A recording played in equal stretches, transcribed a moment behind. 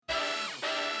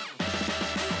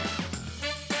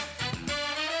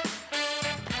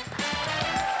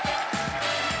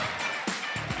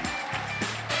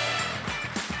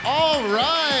All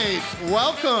right,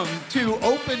 welcome to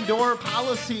Open Door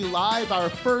Policy Live, our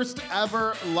first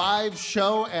ever live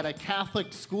show at a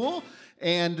Catholic school.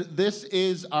 And this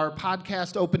is our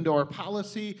podcast, Open Door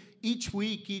Policy. Each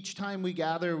week, each time we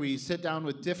gather, we sit down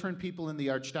with different people in the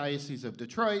Archdiocese of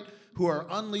Detroit who are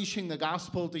unleashing the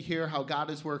gospel to hear how God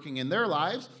is working in their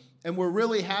lives. And we're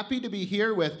really happy to be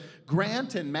here with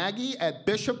Grant and Maggie at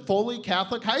Bishop Foley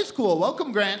Catholic High School.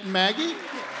 Welcome, Grant and Maggie.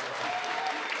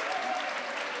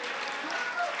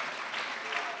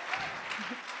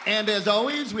 And as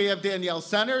always, we have Danielle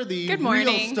Center, the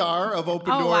real star of Open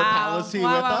Door Policy with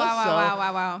us.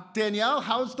 Wow. Danielle,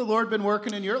 how's the Lord been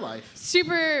working in your life?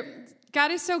 Super. God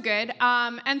is so good.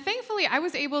 And thankfully, I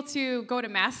was able to go to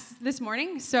Mass this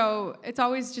morning. So it's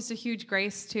always just a huge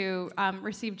grace to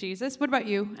receive Jesus. What about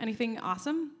you? Anything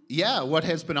awesome? Yeah, what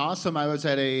has been awesome, I was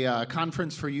at a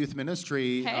conference for youth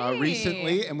ministry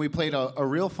recently, and we played a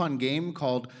real fun game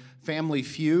called Family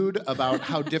Feud about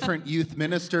how different youth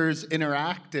ministers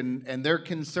interact and their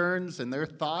concerns and their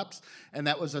thoughts. And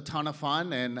that was a ton of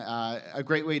fun and a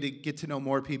great way to get to know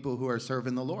more people who are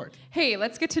serving the Lord. Hey,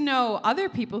 let's get to know other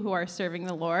people who are serving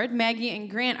the Lord. Maggie and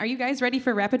Grant, are you guys ready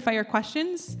for rapid fire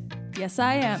questions? Yes,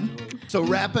 I am. So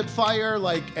rapid fire,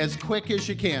 like as quick as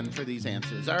you can for these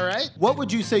answers, all right? What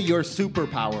would you say your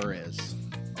superpower is?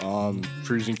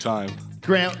 Freezing time.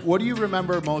 Grant, what do you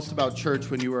remember most about church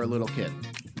when you were a little kid?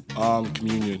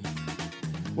 Communion.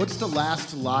 What's the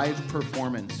last live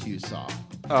performance you saw?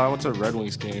 I went to a Red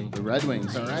Wings game. The Red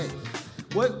Wings, all right.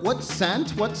 What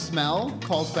scent, what smell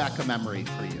calls back a memory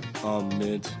for you?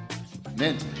 Mint.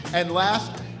 Mint. And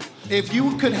last, if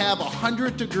you could have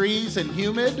 100 degrees and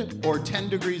humid or 10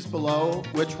 degrees below,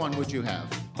 which one would you have?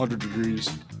 100 degrees.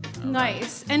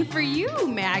 Nice. And for you,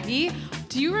 Maggie,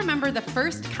 do you remember the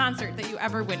first concert that you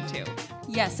ever went to?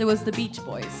 Yes, it was the Beach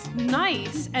Boys.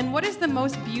 Nice. And what is the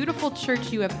most beautiful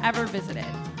church you have ever visited?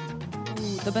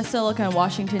 The Basilica in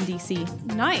Washington, D.C.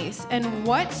 Nice. And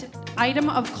what item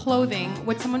of clothing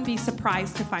would someone be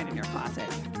surprised to find in your closet?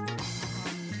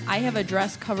 I have a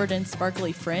dress covered in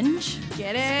sparkly fringe.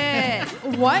 Get it.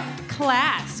 What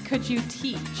class could you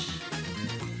teach?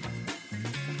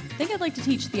 I think I'd like to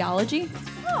teach theology.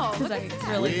 Oh, because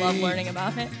I really love learning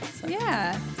about it. So.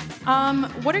 Yeah.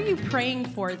 What are you praying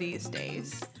for these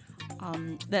days?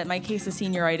 That my case of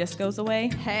senioritis goes away.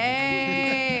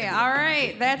 Hey, all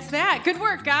right, that's that. Good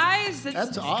work, guys.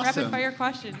 That's awesome. Rapid fire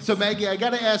questions. So Maggie, I got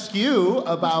to ask you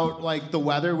about like the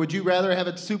weather. Would you rather have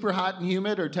it super hot and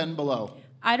humid or 10 below?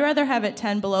 I'd rather have it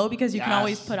 10 below because you can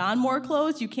always put on more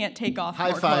clothes. You can't take off more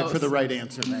clothes. High five for the right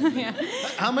answer, Maggie. Yeah.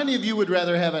 How many of you would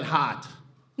rather have it hot?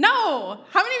 No.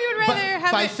 How many of you would rather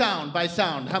have by it? By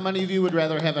sound. How many of you would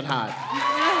rather have it hot?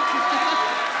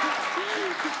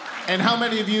 And how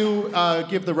many of you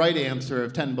give the right answer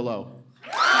of 10 below?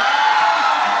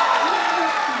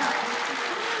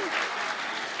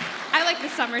 I like the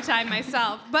summertime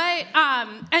myself. But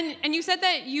and you said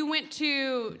that you went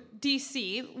to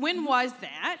D.C. When was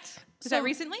that? Was that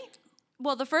recently?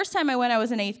 Well, the first time I went, I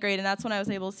was in 8th grade, and that's when I was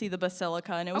able to see the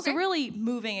Basilica, and it was a really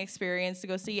moving experience to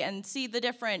go see the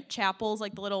different chapels,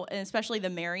 like the little, and especially the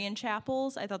Marian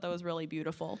chapels. I thought that was really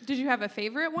beautiful. Did you have a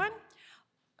favorite one?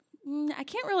 I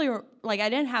can't really, I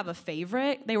didn't have a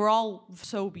favorite. They were all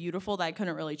so beautiful that I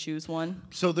couldn't really choose one.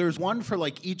 So there's one for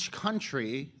like each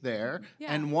country there,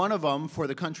 and one of them for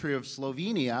the country of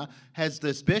Slovenia has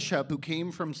this bishop who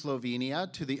came from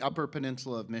Slovenia to the Upper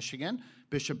Peninsula of Michigan,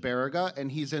 Bishop Beriga, and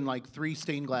he's in like 3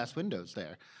 stained glass windows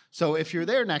there. So if you're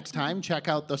there next time, check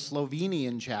out the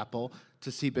Slovenian chapel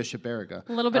to see Bishop Beriga.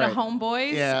 A little bit of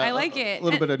homeboys. Yeah, I like it. A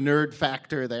little bit of nerd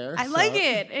factor there. I like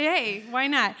it. Hey, why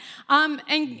not?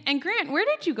 And Grant, where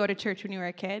did you go to church when you were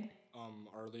a kid?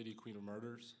 Our Lady Queen of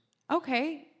Martyrs.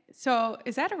 Okay. So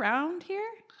is that around here?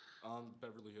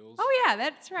 Beverly Hills. Oh yeah,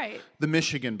 that's right. The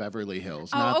Michigan Beverly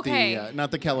Hills, not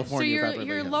the California Beverly Hills.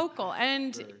 So you're local.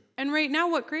 And right now,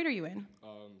 what grade are you in?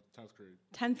 10th grade.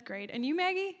 10th grade. And you,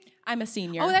 Maggie? I'm a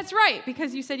senior. Oh, that's right,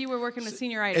 because you said you were working with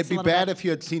senioritis. It'd be bad if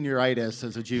you had senioritis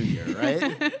as a junior,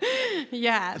 right?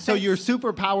 Yeah. So your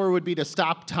superpower would be to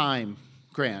stop time,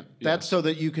 Grant. That's so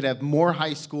that you could have more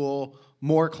high school,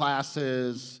 more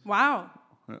classes. Wow.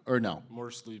 Or no?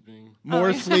 More sleeping.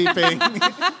 More sleeping.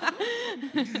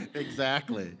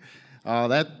 Exactly. Oh,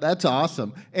 that's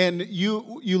awesome. And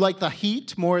you like the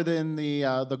heat more than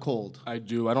the cold? I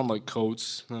do. I don't like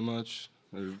coats that much.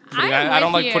 I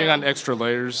don't like putting on extra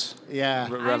layers. Yeah.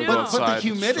 Rather But the outside,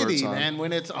 humidity, shorts on. man,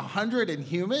 when it's 100 and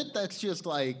humid, that's just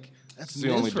like, that's It's the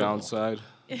only miserable. downside.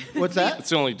 What's that? It's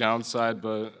the only downside,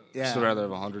 but Yeah. I'd rather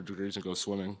have 100 degrees and go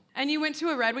swimming. And you went to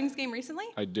a Red Wings game recently?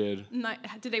 I did.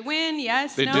 Did they win?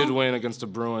 Yes? They no? did win against the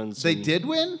Bruins. They and- did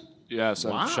win? Yes,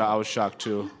 Wow. I was shocked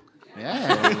too.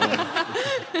 Yeah.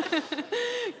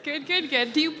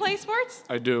 Good. Do you play sports?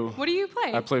 I do. What do you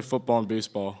play? I play football and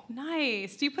baseball.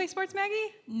 Nice. Do you play sports, Maggie?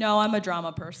 No, I'm a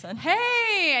drama person.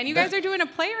 Hey, and you guys are doing a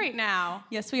play right now.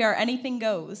 Yes, we are. Anything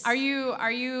goes. Are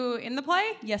you in the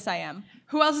play? Yes, I am.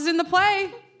 Who else is in the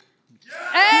play?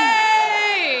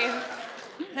 Hey!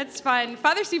 That's fun.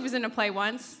 Father Steve was in a play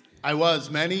once. I was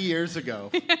many years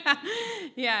ago.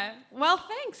 Yeah. Well,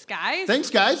 thanks, guys. Thanks,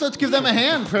 guys. Let's give them a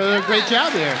hand for a great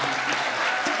job here.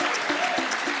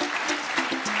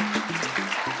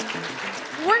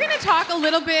 We're going to talk a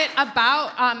little bit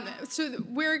about,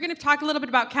 we're going to talk a little bit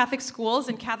about Catholic schools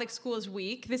and Catholic Schools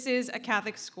Week. This is a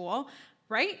Catholic school,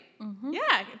 right? Mm-hmm.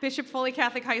 Yeah, Bishop Foley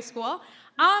Catholic High School.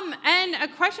 And a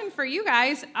question for you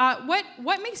guys,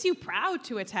 what makes you proud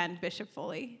to attend Bishop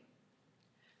Foley?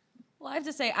 Well, I have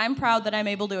to say, I'm proud that I'm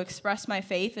able to express my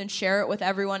faith and share it with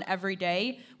everyone every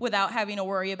day without having to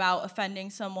worry about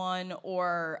offending someone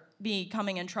or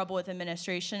coming in trouble with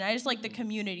administration. I just like the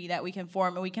community that we can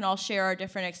form, and we can all share our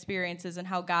different experiences and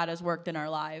how God has worked in our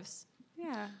lives.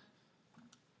 Yeah.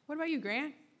 What about you,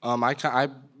 Grant? I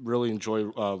really enjoy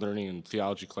learning in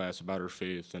theology class about our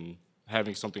faith and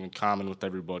having something in common with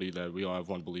everybody, that we all have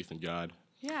one belief in God.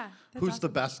 Yeah. Who's the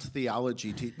best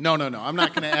theology teacher? No. I'm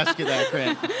not going to ask you that,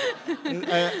 Grant.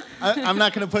 I'm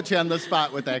not going to put you on the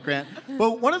spot with that, Grant.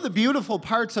 But one of the beautiful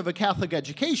parts of a Catholic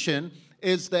education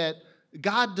is that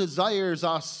God desires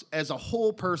us as a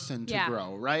whole person to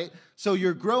grow, right? So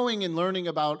you're growing and learning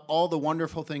about all the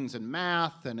wonderful things in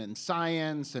math and in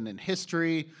science and in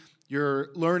history. You're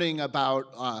learning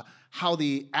about how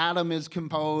the atom is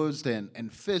composed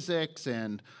and physics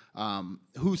and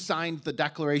who signed the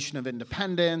Declaration of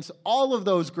Independence, all of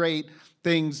those great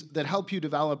things that help you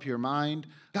develop your mind.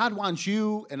 God wants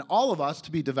you and all of us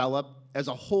to be developed as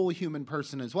a whole human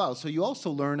person as well. So you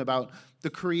also learn about the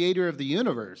creator of the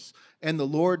universe and the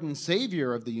Lord and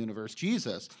Savior of the universe,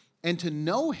 Jesus. And to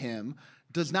know him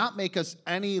does not make us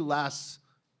any less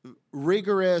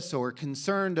rigorous or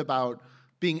concerned about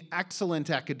being excellent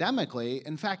academically.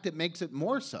 In fact, it makes it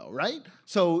more so, right?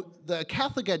 So the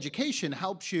Catholic education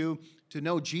helps you to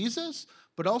know Jesus,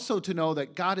 but also to know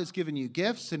that God has given you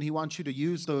gifts and he wants you to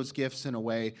use those gifts in a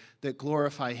way that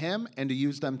glorify him and to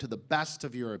use them to the best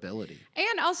of your ability.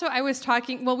 And also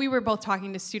we were both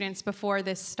talking to students before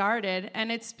this started,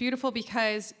 and it's beautiful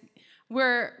because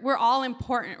we're all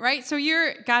important, right? So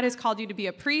God has called you to be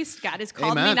a priest. God has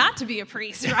called me not to be a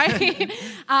priest, right?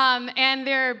 And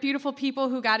there are beautiful people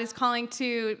who God is calling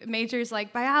to majors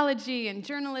like biology and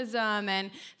journalism and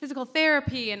physical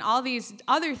therapy and all these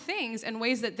other things and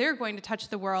ways that they're going to touch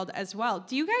the world as well.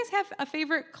 Do you guys have a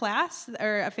favorite class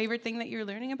or a favorite thing that you're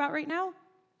learning about right now?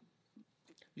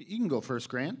 You can go first,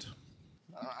 Grant.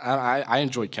 I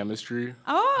enjoy chemistry.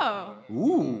 Oh.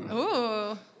 Ooh.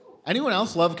 Ooh. Anyone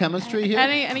else love chemistry here?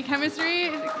 Any chemistry?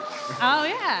 Oh,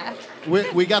 yeah.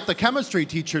 We got the chemistry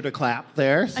teacher to clap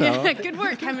there. So Good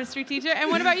work, chemistry teacher. And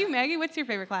what about you, Maggie? What's your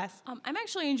favorite class? I'm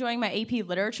actually enjoying my AP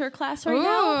Literature class right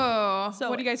now.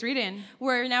 So what are you guys reading?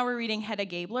 We're reading Hedda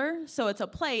Gabler. So it's a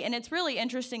play, and it's really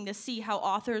interesting to see how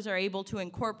authors are able to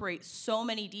incorporate so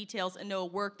many details into a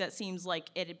work that seems like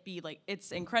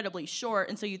it's incredibly short,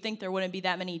 and so you think there wouldn't be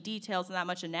that many details and that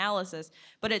much analysis,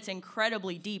 but it's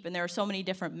incredibly deep, and there are so many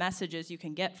different messages you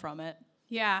can get from it.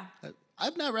 Yeah.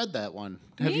 I've not read that one.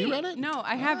 Have you read it? No,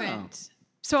 I haven't.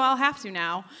 So I'll have to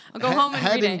now. I'll go home and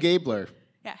read it. Gabler.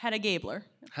 Yeah, Hedda Gabler.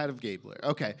 Head of Gabler.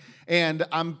 Okay. And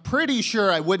I'm pretty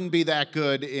sure I wouldn't be that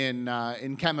good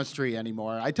in chemistry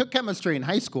anymore. I took chemistry in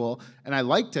high school, and I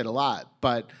liked it a lot.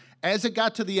 But as it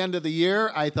got to the end of the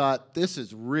year, I thought, this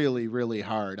is really, really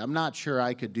hard. I'm not sure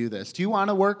I could do this. Do you want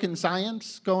to work in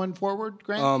science going forward,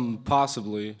 Grant?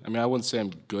 Possibly. I mean, I wouldn't say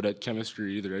I'm good at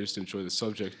chemistry either. I just enjoy the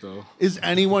subject, though. Is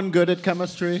anyone good at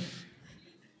chemistry?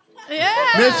 Yeah.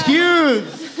 Miss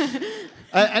Hughes!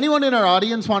 Anyone in our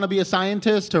audience want to be a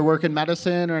scientist or work in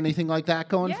medicine or anything like that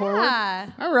going forward? Yeah.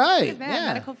 All right. Look at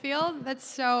that, medical field. That's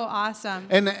so awesome.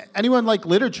 And anyone like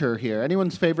literature here?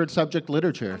 Anyone's favorite subject,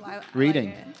 literature? I Reading.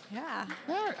 like it. Yeah.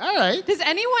 All right. Does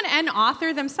anyone an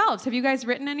author themselves? Have you guys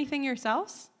written anything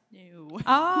yourselves? No.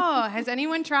 Oh, has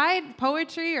anyone tried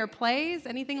poetry or plays,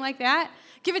 anything like that?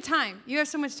 Give it time. You have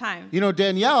so much time. You know,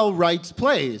 Danielle writes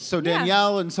plays. So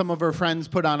Danielle and some of her friends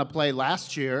put on a play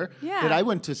last year that I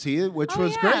went to see, which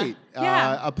was great.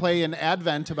 A play in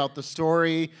Advent about the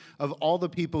story of all the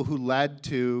people who led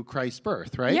to Christ's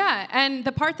birth, right? Yeah, and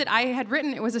the part that I had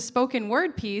written, it was a spoken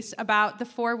word piece about the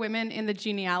 4 women in the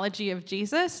genealogy of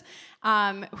Jesus,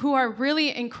 who are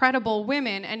really incredible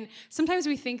women. And sometimes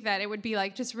we think that it would be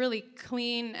like just really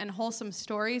clean and wholesome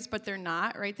stories, but they're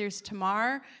not, right? There's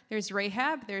Tamar, there's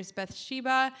Rahab, there's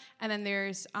Bathsheba, and then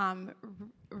there's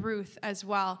Ruth as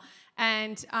well.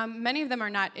 And many of them are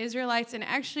not Israelites. And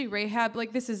actually, Rahab,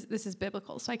 like this is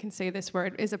biblical, so I can say this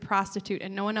word, is a prostitute,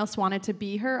 and no one else wanted to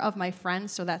be her of my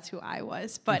friends, so that's who I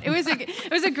was. But it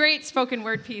was a great spoken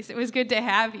word piece. It was good to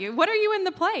have you. What are you in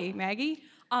the play, Maggie?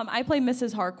 I play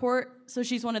Mrs. Harcourt, so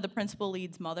she's one of the principal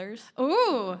lead's mothers.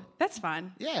 Ooh, that's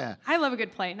fun. Yeah. I love a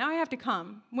good play. Now I have to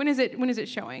come. When is it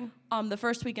showing? The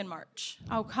first week in March.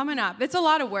 Oh, coming up. It's a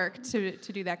lot of work to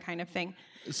do that kind of thing.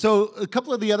 So a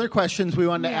couple of the other questions we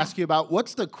wanted to ask you about.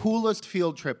 What's the coolest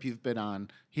field trip you've been on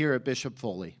here at Bishop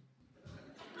Foley?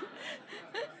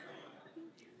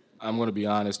 I'm going to be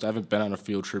honest. I haven't been on a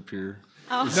field trip here.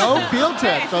 Oh. No field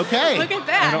trips. Okay. Look at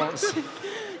that.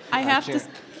 I have to.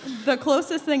 The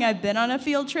closest thing I've been on a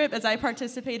field trip is I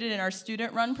participated in our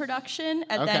student run production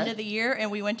at the end of the year, and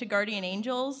we went to Guardian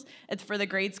Angels. It's for the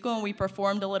grade school, and we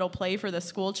performed a little play for the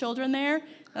school children there.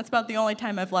 That's about the only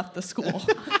time I've left the school.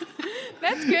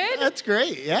 That's good. That's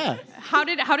great. Yeah. How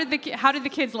did the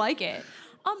kids like it?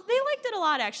 They liked it a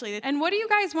lot, actually. And what do you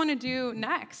guys want to do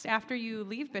next after you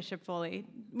leave Bishop Foley?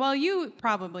 Well, you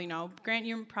probably know. Grant,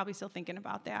 you're probably still thinking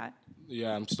about that.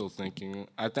 Yeah, I'm still thinking.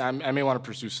 I may want to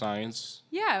pursue science.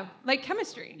 Yeah, like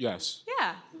chemistry. Yes.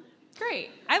 Yeah,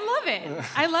 great. I love it.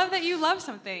 I love that you love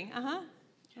something.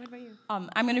 What about you?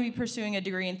 I'm going to be pursuing a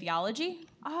degree in theology.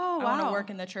 Oh, wow. I want to work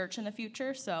in the church in the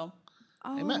future, so.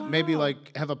 Oh, wow. Maybe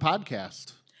like have a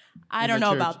podcast. I don't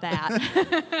know about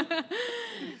that.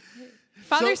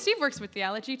 Father Steve works with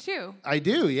theology too. I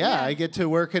do, yeah. I get to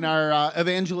work in our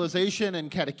evangelization and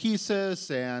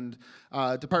catechesis and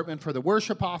Department for the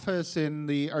Worship Office in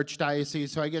the Archdiocese.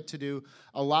 So I get to do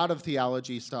a lot of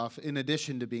theology stuff in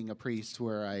addition to being a priest,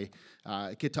 where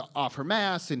I get to offer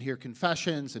Mass and hear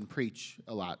confessions and preach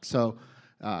a lot. So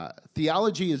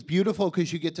theology is beautiful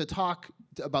because you get to talk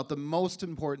about the most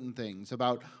important things,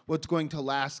 about what's going to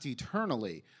last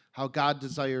eternally, how God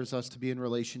desires us to be in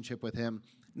relationship with Him.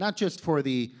 Not just for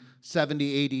the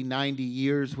 70, 80, 90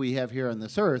 years we have here on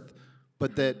this earth,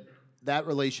 but that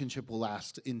relationship will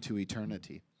last into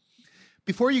eternity.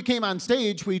 Before you came on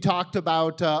stage, we talked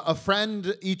about a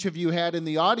friend each of you had in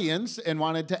the audience and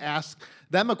wanted to ask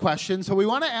them a question. So we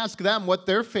want to ask them what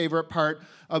their favorite part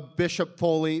of Bishop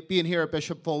Foley, being here at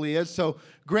Bishop Foley is. So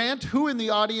Grant, who in the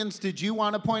audience did you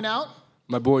want to point out?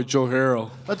 My boy, Joe Harrell.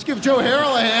 Let's give Joe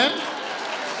Harrell a hand.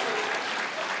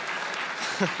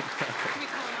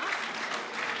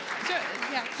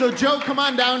 So, Joe, come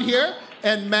on down here.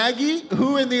 And Maggie,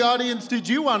 who in the audience did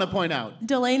you want to point out?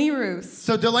 Delaney Roos.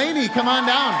 So, Delaney, come on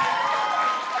down.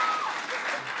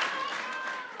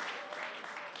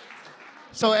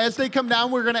 So, as they come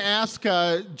down, we're going to ask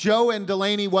Joe and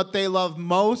Delaney what they love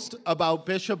most about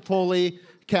Bishop Foley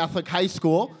Catholic High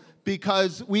School,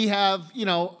 because we have,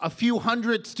 a few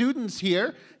hundred students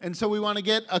here. And so we want to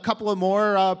get a couple of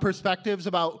more perspectives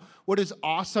about what is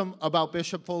awesome about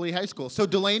Bishop Foley High School. So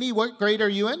Delaney, what grade are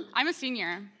you in? I'm a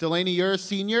senior. Delaney, you're a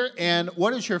senior. And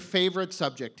what is your favorite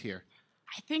subject here?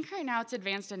 I think right now it's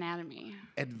advanced anatomy.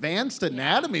 Advanced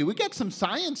anatomy. We got some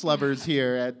science lovers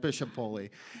here at Bishop Foley.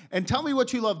 And tell me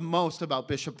what you love most about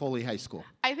Bishop Foley High School.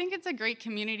 I think it's a great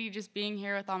community, just being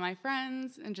here with all my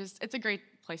friends, and it's a great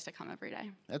place to come every day.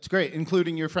 That's great,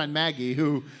 including your friend Maggie,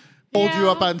 who pulled you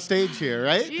up on stage here,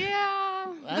 right?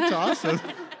 Yeah. That's awesome.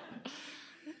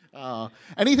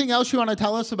 Anything else you want to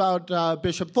tell us about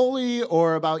Bishop Foley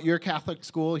or about your Catholic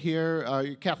school here,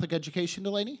 your Catholic education,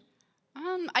 Delaney?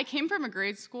 I came from a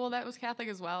grade school that was Catholic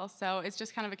as well, so it's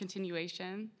just kind of a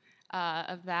continuation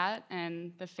of that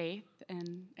and the faith,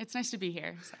 and it's nice to be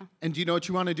here. So. And do you know what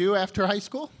you want to do after high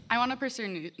school? I want to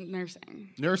pursue nursing.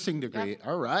 Nursing degree. Yep.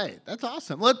 All right. That's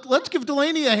awesome. Let's give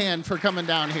Delaney a hand for coming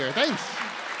down here. Thanks.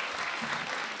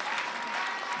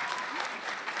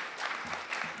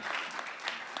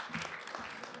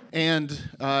 And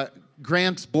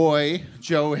Grant's boy,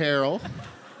 Joe Harrell.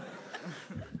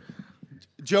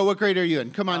 Joe, what grade are you in?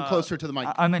 Come on closer to the mic.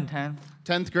 I'm in 10th.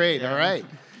 10th grade, all right.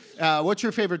 What's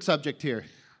your favorite subject here?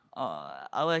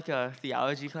 I like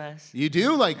theology class. You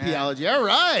do like theology, all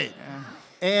right. Yeah.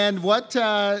 And what,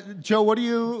 Joe, what do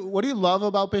you love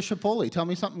about Bishop Foley? Tell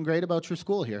me something great about your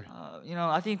school here.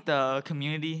 I think the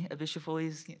community at Bishop Foley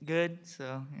is good,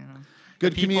 so,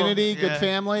 Good community, good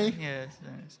family? Yes.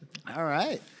 All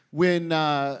right.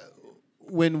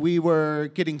 when we were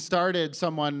getting started,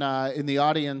 someone in the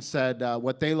audience said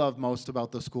what they love most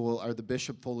about the school are the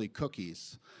Bishop Foley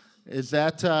cookies. Is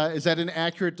that an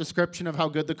accurate description of how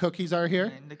good the cookies are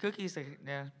here? And the cookies,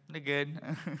 they're good.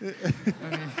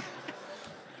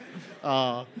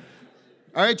 All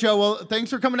right, Joe. Well, thanks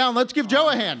for coming down. Let's give Joe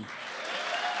a hand.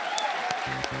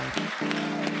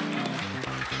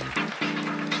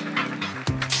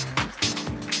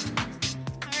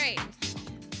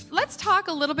 Let's talk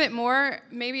a little bit more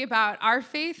maybe about our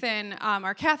faith and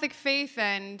our Catholic faith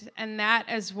and that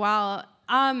as well.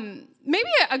 Maybe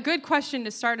a good question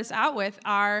to start us out with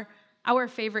are our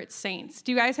favorite saints.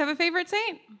 Do you guys have a favorite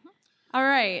saint? Mm-hmm. All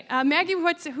right. Maggie,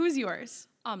 who's yours?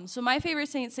 So my favorite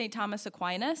saint, St. Thomas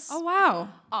Aquinas. Oh, wow.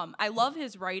 I love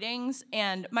his writings,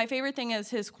 and my favorite thing is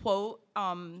his quote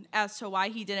as to why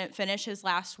he didn't finish his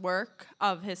last work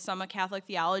of his Summa Catholic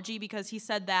Theology, because he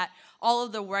said that all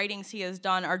of the writings he has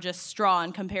done are just straw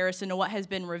in comparison to what has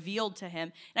been revealed to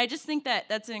him. And I just think that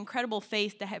that's an incredible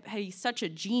faith to have he's such a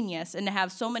genius and to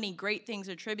have so many great things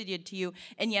attributed to you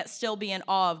and yet still be in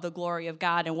awe of the glory of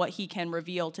God and what he can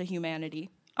reveal to humanity.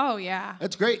 Oh, yeah.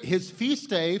 That's great. His feast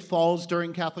day falls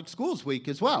during Catholic Schools Week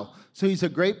as well. So he's a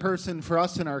great person for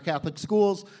us in our Catholic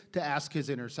schools to ask his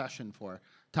intercession for.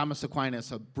 Thomas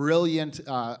Aquinas, a brilliant,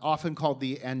 often called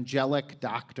the angelic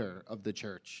doctor of the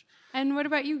church. And what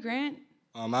about you, Grant?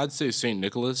 I'd say St.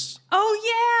 Nicholas.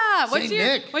 Oh, yeah.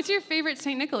 What's your favorite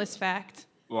St. Nicholas fact?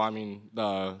 Well, I mean,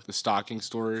 the stocking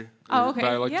story. Oh, okay. But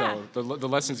I like the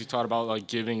lessons he taught about, like,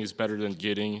 giving is better than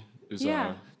getting.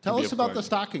 Tell us about the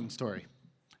stocking story.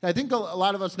 I think a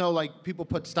lot of us know, like, people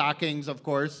put stockings, of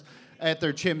course, at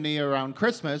their chimney around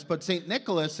Christmas, but St.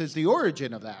 Nicholas is the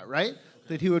origin of that, right?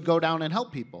 That he would go down and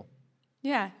help people.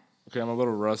 Yeah. Okay, I'm a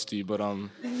little rusty, but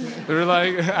they're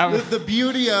like... the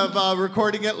beauty of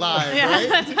recording it live,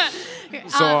 right?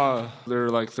 So there were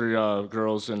like three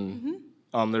girls, and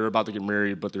they were about to get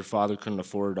married, but their father couldn't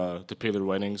afford to pay their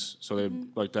weddings, so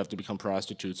they'd like to have to become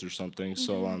prostitutes or something.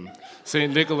 So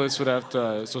St. Nicholas would have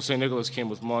to. So St. Nicholas came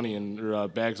with money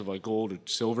and bags of like gold or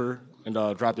silver, and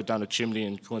dropped it down a chimney,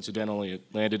 and coincidentally it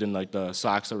landed in like the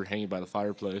socks that were hanging by the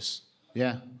fireplace.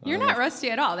 Yeah. You're not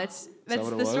rusty at all. That's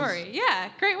the story. Yeah,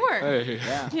 great work. Hey.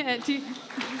 Yeah. Yeah, Yeah, let's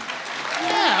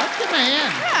give him a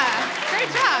hand. Yeah, great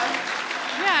job.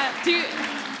 Yeah.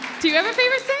 Do you have a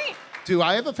favorite saint? Do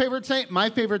I have a favorite saint? My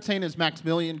favorite saint is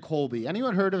Maximilian Kolbe.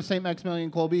 Anyone heard of St. Maximilian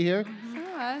Kolbe here?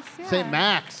 Us, yeah. St.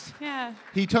 Max. Yeah.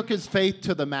 He took his faith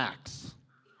to the max.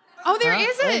 Oh, there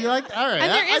is Oh, a. you like, all right.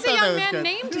 And there is a young man good.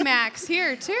 named Max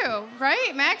here too,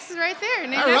 right? Max is right there.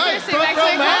 Named All right, after St. front row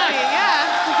Maximilian Kolbe.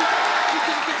 Yeah.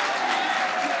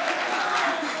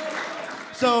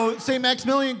 So St.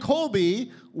 Maximilian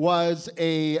Kolbe was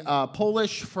a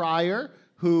Polish friar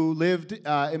who lived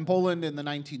in Poland in the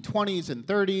 1920s and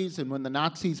 30s, and when the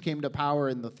Nazis came to power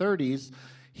in the 30s,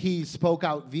 he spoke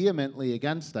out vehemently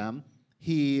against them.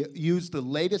 He used the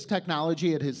latest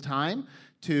technology at his time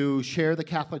to share the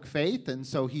Catholic faith, and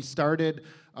so he started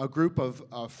a group of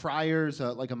friars,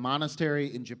 like a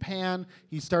monastery in Japan.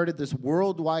 He started this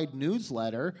worldwide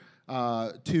newsletter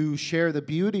to share the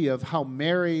beauty of how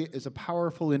Mary is a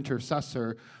powerful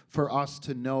intercessor for us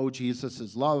to know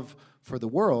Jesus' love for the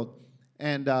world.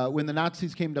 And when the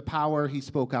Nazis came to power, he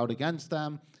spoke out against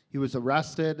them. He was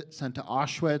arrested, sent to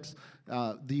Auschwitz,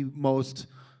 the most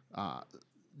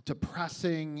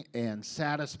depressing and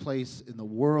saddest place in the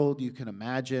world you can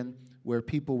imagine, where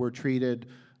people were treated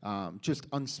just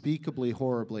unspeakably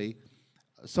horribly.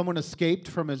 Someone escaped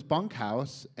from his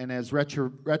bunkhouse, and as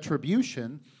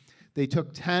retribution, they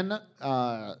took 10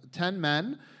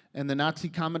 men, and the Nazi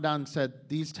commandant said,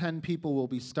 these 10 people will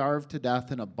be starved to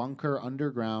death in a bunker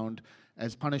underground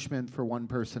as punishment for one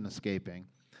person escaping.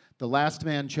 The last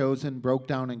man chosen broke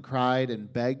down and cried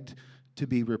and begged to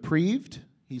be reprieved.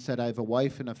 He said, I have a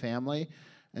wife and a family.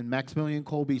 And Maximilian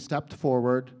Kolbe stepped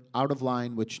forward, out of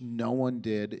line, which no one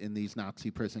did in these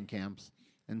Nazi prison camps,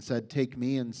 and said, take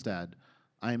me instead.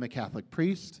 I am a Catholic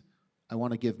priest. I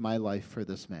want to give my life for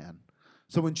this man.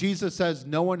 So when Jesus says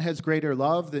no one has greater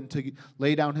love than to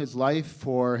lay down his life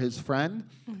for his friend,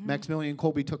 Maximilian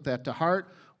Kolbe took that to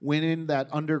heart, went in that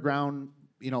underground,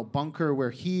 bunker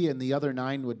where he and the other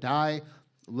 9 would die,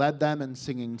 led them in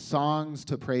singing songs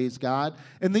to praise God.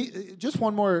 And just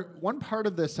one part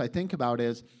of this I think about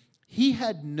is he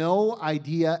had no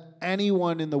idea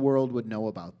anyone in the world would know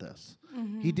about this.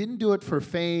 He didn't do it for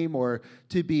fame or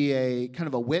to be a kind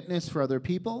of a witness for other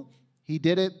people. He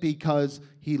did it because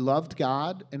he loved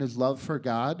God, and his love for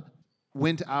God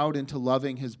went out into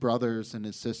loving his brothers and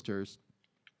his sisters.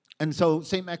 And so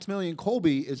St. Maximilian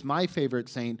Kolbe is my favorite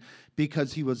saint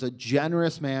because he was a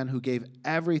generous man who gave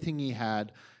everything he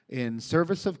had in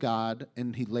service of God,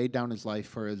 and he laid down his life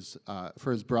for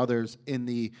his brothers in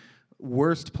the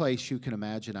worst place you can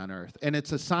imagine on earth. And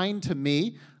it's a sign to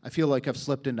me, I feel like I've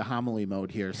slipped into homily mode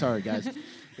here. Sorry, guys.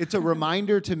 It's a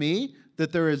reminder to me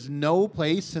that there is no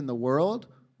place in the world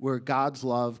where God's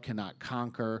love cannot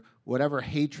conquer whatever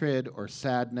hatred or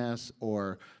sadness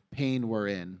or pain we're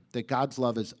in, that God's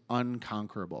love is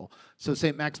unconquerable. So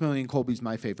St. Maximilian Kolbe's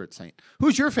my favorite saint.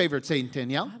 Who's your favorite saint,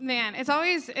 Danielle? Man, it's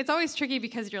always tricky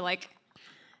because you're like,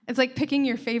 it's like picking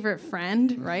your favorite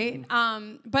friend, right?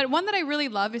 But one that I really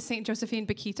love is St. Josephine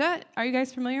Bakhita. Are you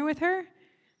guys familiar with her?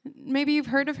 Maybe you've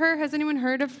heard of her. Has anyone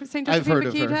heard of St. Josephine I've heard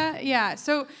Bakhita? of her. Yeah,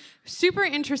 so super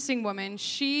interesting woman.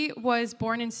 She was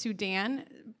born in Sudan,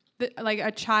 like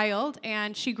a child,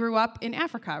 and she grew up in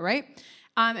Africa, right?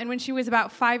 And when she was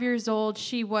about 5 years old,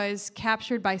 she was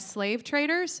captured by slave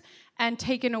traders and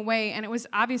taken away. And it was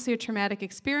obviously a traumatic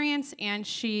experience, and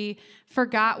she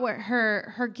forgot what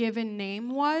her given name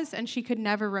was, and she could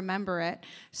never remember it.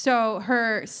 So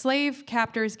her slave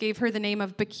captors gave her the name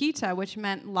of Bakhita, which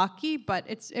meant lucky, but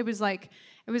it was like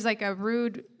a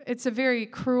rude, it's a very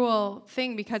cruel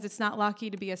thing because it's not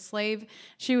lucky to be a slave.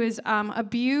 She was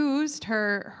abused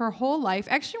her whole life.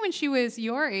 Actually, when she was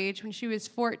your age, when she was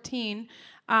 14,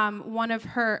 one of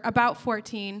her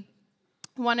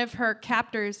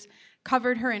captors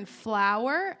covered her in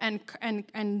flour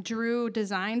and drew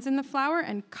designs in the flour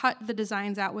and cut the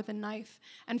designs out with a knife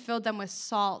and filled them with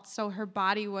salt, so her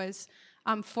body was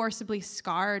forcibly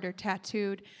scarred or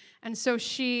tattooed. And so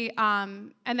she,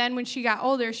 and then when she got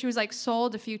older, she was like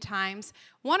sold a few times.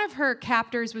 One of her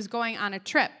captors was going on a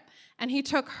trip, and he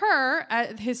took her,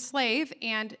 his slave,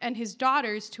 and his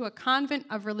daughters to a convent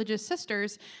of religious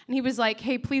sisters, and he was like,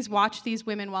 hey, please watch these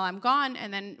women while I'm gone.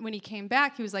 And then when he came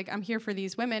back, he was like, I'm here for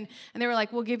these women. And they were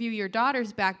like, we'll give you your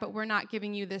daughters back, but we're not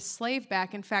giving you this slave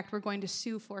back. In fact, we're going to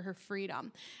sue for her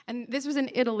freedom. And this was in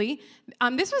Italy.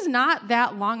 This was not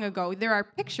that long ago. There are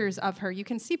pictures of her. You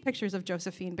can see pictures of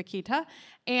Josephine Bakhita.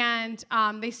 And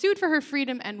they sued for her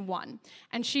freedom and won.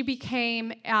 And she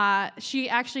she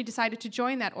actually decided to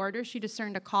join that order. She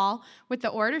discerned a call with the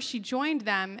order. She joined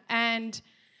them. And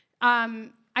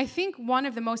I think one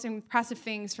of the most impressive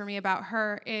things for me about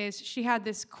her is she had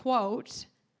this quote.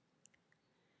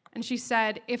 And she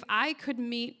said, if I could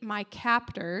meet my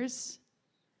captors,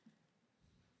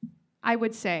 I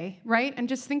would say, right? And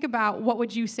just think about, what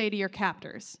would you say to your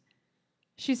captors?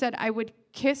 She said, I would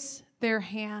kiss their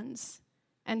hands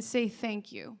and say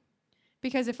thank you.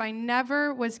 Because if I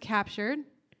never was captured,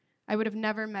 I would have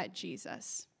never met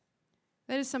Jesus.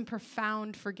 That is some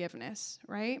profound forgiveness,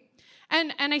 right?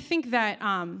 And I think that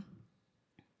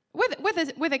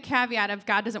with a caveat of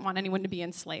God doesn't want anyone to be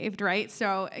enslaved, right?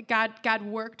 So God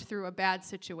worked through a bad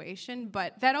situation,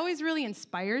 but that always really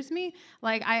inspires me.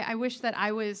 Like I wish that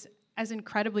I was as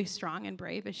incredibly strong and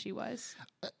brave as she was.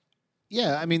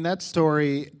 Yeah, I mean, that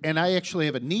story, and I actually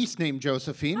have a niece named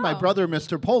Josephine. Oh. My brother,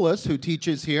 Mr. Polis, who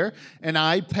teaches here, and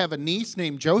I have a niece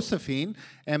named Josephine,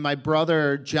 and my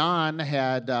brother, John,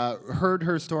 had heard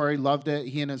her story, loved it.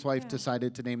 He and his wife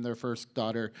decided to name their first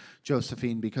daughter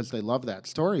Josephine because they love that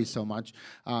story so much.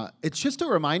 It's just a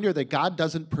reminder that God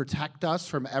doesn't protect us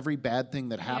from every bad thing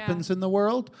that happens in the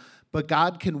world, but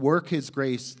God can work his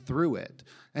grace through it.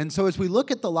 And so as we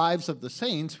look at the lives of the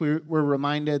saints, we're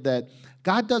reminded that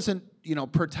God doesn't,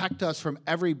 protect us from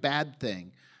every bad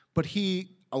thing, but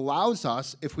he allows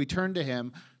us, if we turn to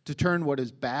him, to turn what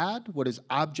is bad, what is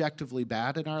objectively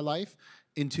bad in our life,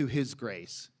 into his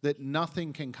grace, that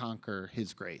nothing can conquer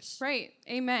his grace. Right.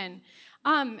 Amen.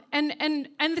 And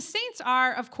the saints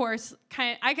are, of course,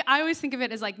 I always think of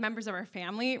it as like members of our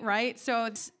family, right? So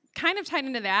it's kind of tied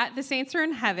into that. The saints are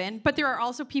in heaven, but there are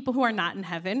also people who are not in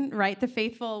heaven, right? The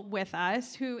faithful with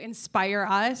us, who inspire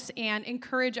us and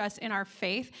encourage us in our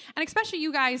faith. And especially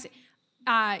you guys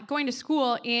going to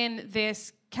school in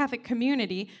this Catholic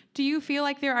community, do you feel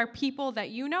like there are people that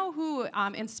you know who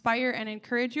inspire and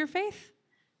encourage your faith?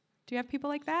 Do you have people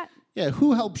like that? Yeah,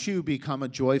 who helps you become a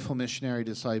joyful missionary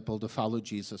disciple to follow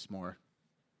Jesus more?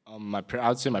 I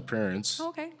would say my parents. Oh,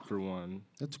 okay. For one.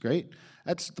 That's great.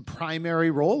 That's the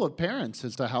primary role of parents,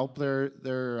 is to help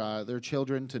their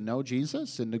children to know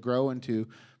Jesus and to grow into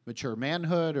mature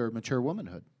manhood or mature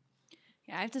womanhood.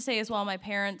 Yeah, I have to say as well, my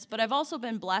parents, but I've also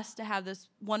been blessed to have this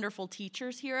wonderful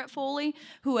teachers here at Foley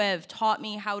who have taught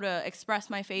me how to express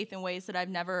my faith in ways that I've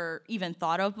never even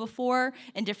thought of before,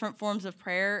 in different forms of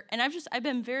prayer. And I've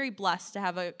been very blessed to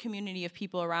have a community of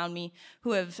people around me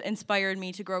who have inspired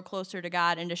me to grow closer to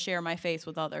God and to share my faith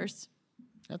with others.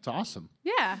 That's awesome.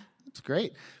 Yeah. That's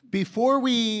great. Before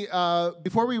we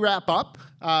wrap up,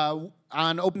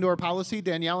 on Open Door Policy,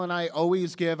 Danielle and I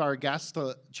always give our guests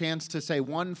the chance to say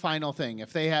one final thing.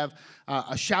 If they have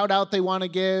a shout out they want to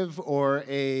give, or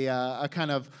a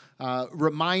kind of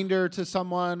reminder to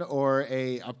someone, or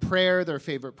a prayer, their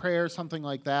favorite prayer, something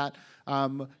like that.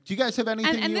 Do you guys have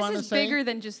anything you want to say? And this is bigger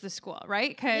than just the school, right?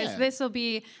 Because this will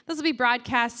be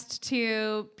broadcast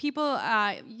to people,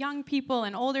 young people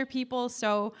and older people.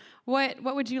 So what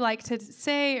would you like to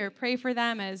say or pray for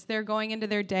them as they're going into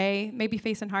their day, maybe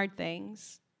facing hard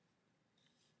things?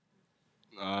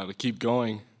 To keep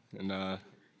going and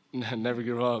never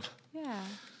give up. Yeah.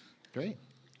 Great.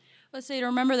 Let's say to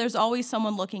remember there's always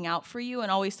someone looking out for you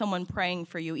and always someone praying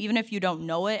for you. Even if you don't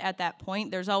know it at that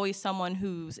point, there's always someone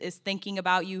is thinking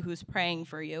about you, who's praying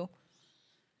for you.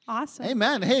 Awesome.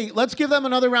 Amen. Hey, let's give them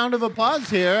another round of applause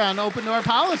here on Open Door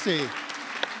Policy.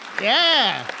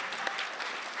 Yeah.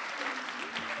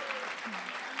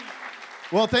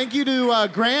 Well, thank you to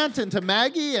Grant and to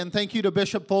Maggie, and thank you to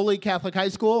Bishop Foley Catholic High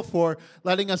School for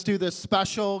letting us do this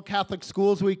special Catholic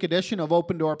Schools Week edition of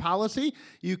Open Door Policy.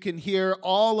 You can hear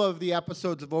all of the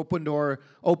episodes of Open Door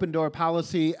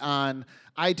Policy on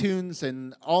iTunes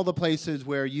and all the places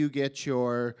where you get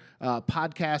your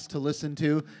podcast to listen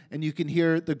to, and you can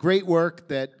hear the great work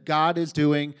that God is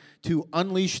doing to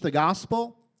unleash the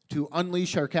gospel, to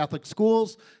unleash our Catholic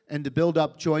schools, and to build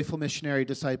up joyful missionary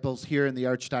disciples here in the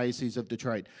Archdiocese of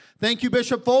Detroit. Thank you,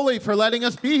 Bishop Foley, for letting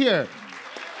us be here.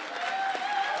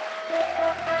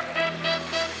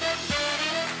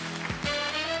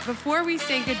 Before we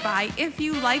say goodbye, if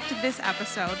you liked this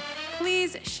episode,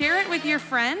 please share it with your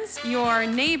friends, your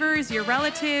neighbors, your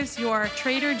relatives, your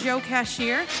Trader Joe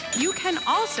cashier. You can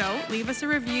also leave us a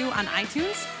review on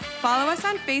iTunes. Follow us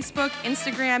on Facebook,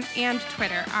 Instagram, and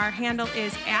Twitter. Our handle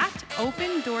is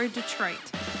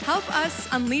 @OpenDoorDetroit. Help us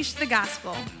unleash the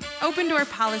gospel. Open Door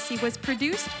Policy was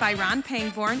produced by Ron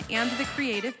Pangborn and the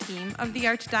creative team of the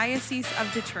Archdiocese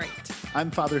of Detroit. I'm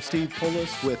Father Steve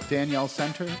Polis with Danielle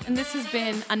Center. And this has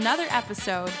been another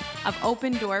episode of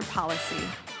Open Door Policy.